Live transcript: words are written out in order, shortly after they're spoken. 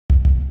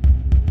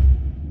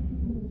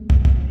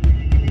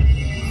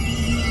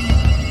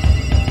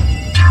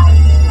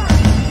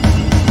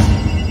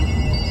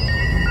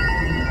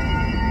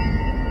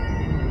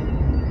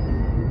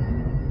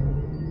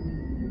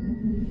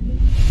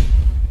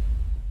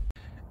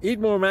Eat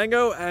more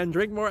mango and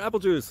drink more apple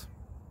juice.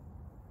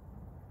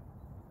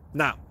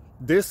 Now,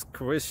 this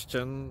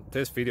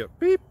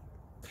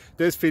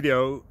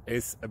video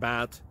is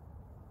about...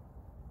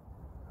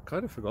 I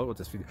kind of forgot what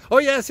this video... Oh,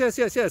 yes.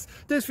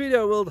 This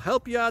video will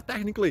help you out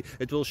technically.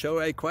 It will show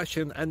a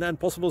question and then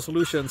possible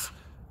solutions.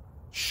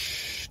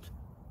 Shh.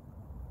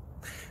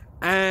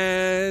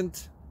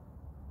 And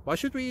why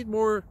should we eat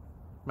more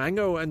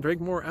mango and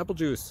drink more apple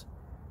juice?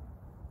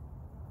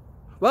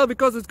 Well,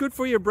 because it's good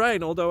for your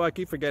brain, although I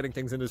keep forgetting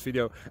things in this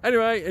video.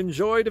 Anyway,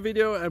 enjoy the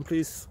video and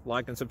please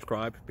like and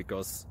subscribe,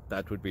 because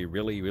that would be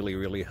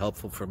really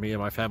helpful for me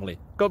and my family.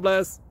 God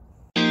bless!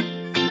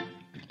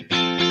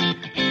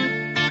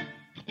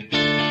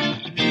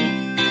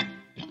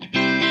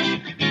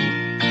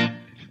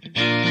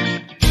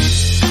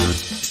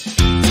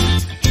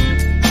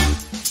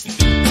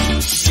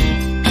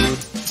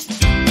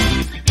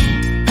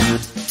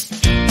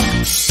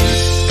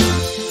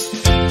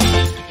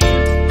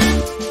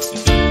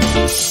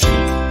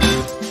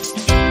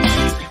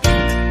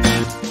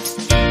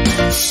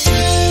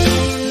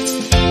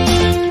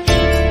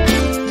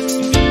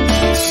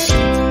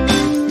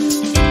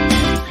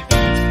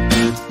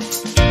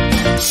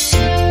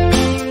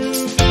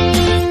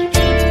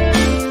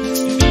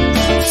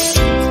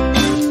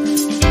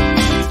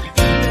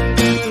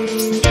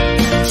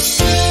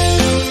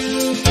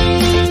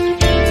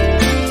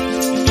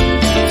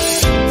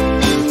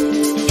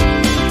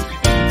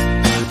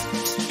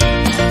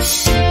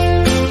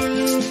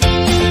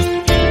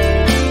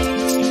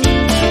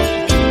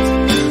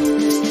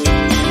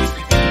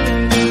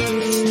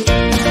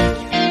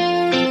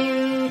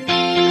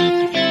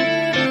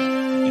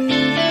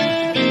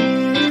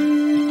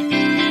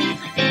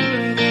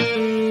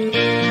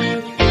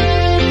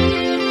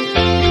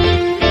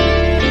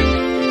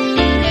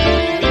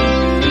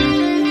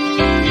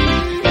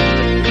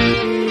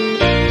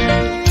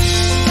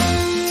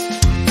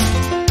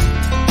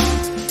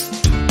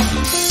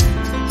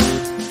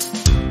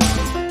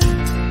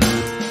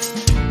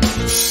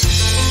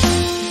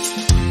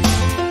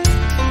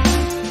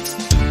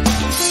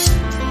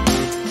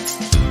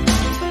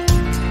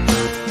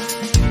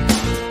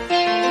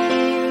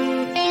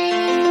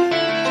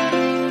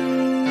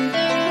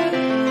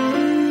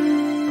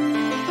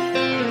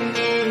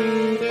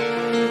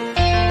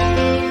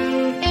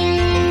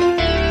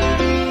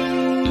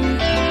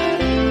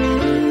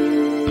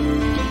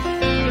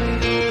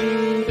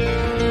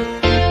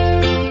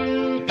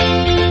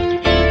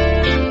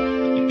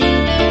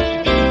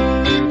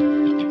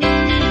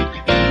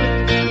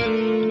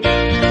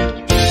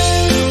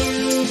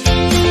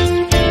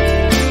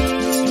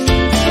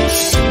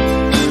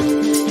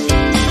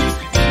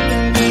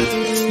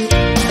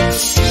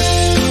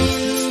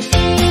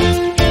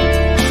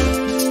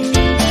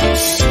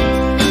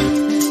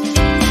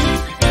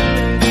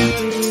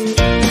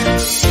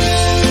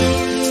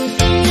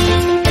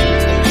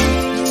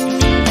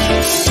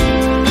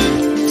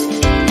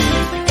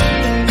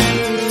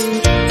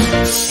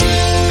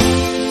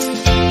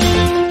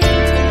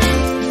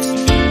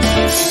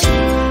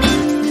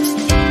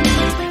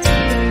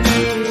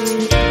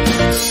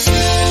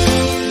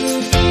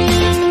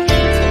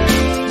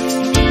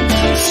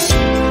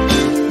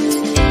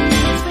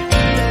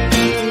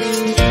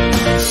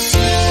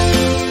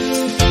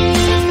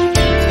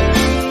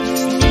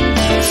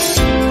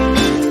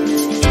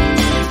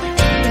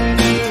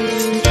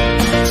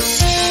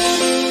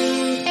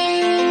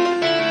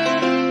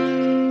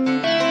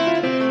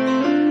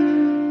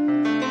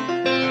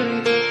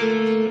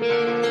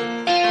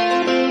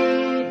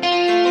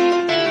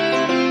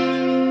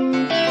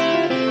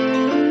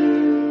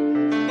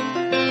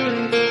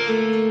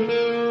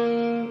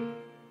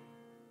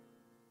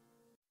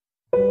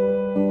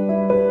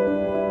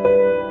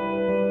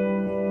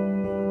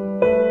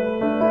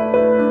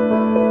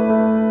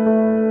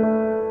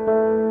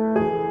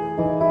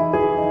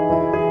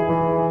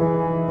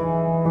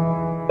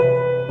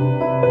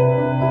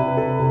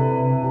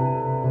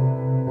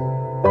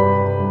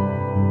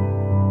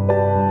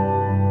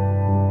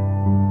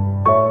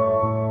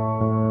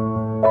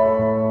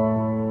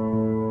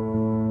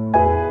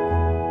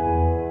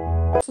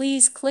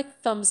 Please click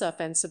thumbs up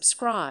and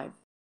subscribe.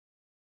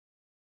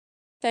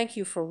 Thank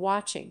you for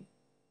watching.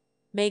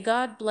 May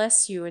God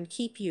bless you and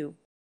keep you.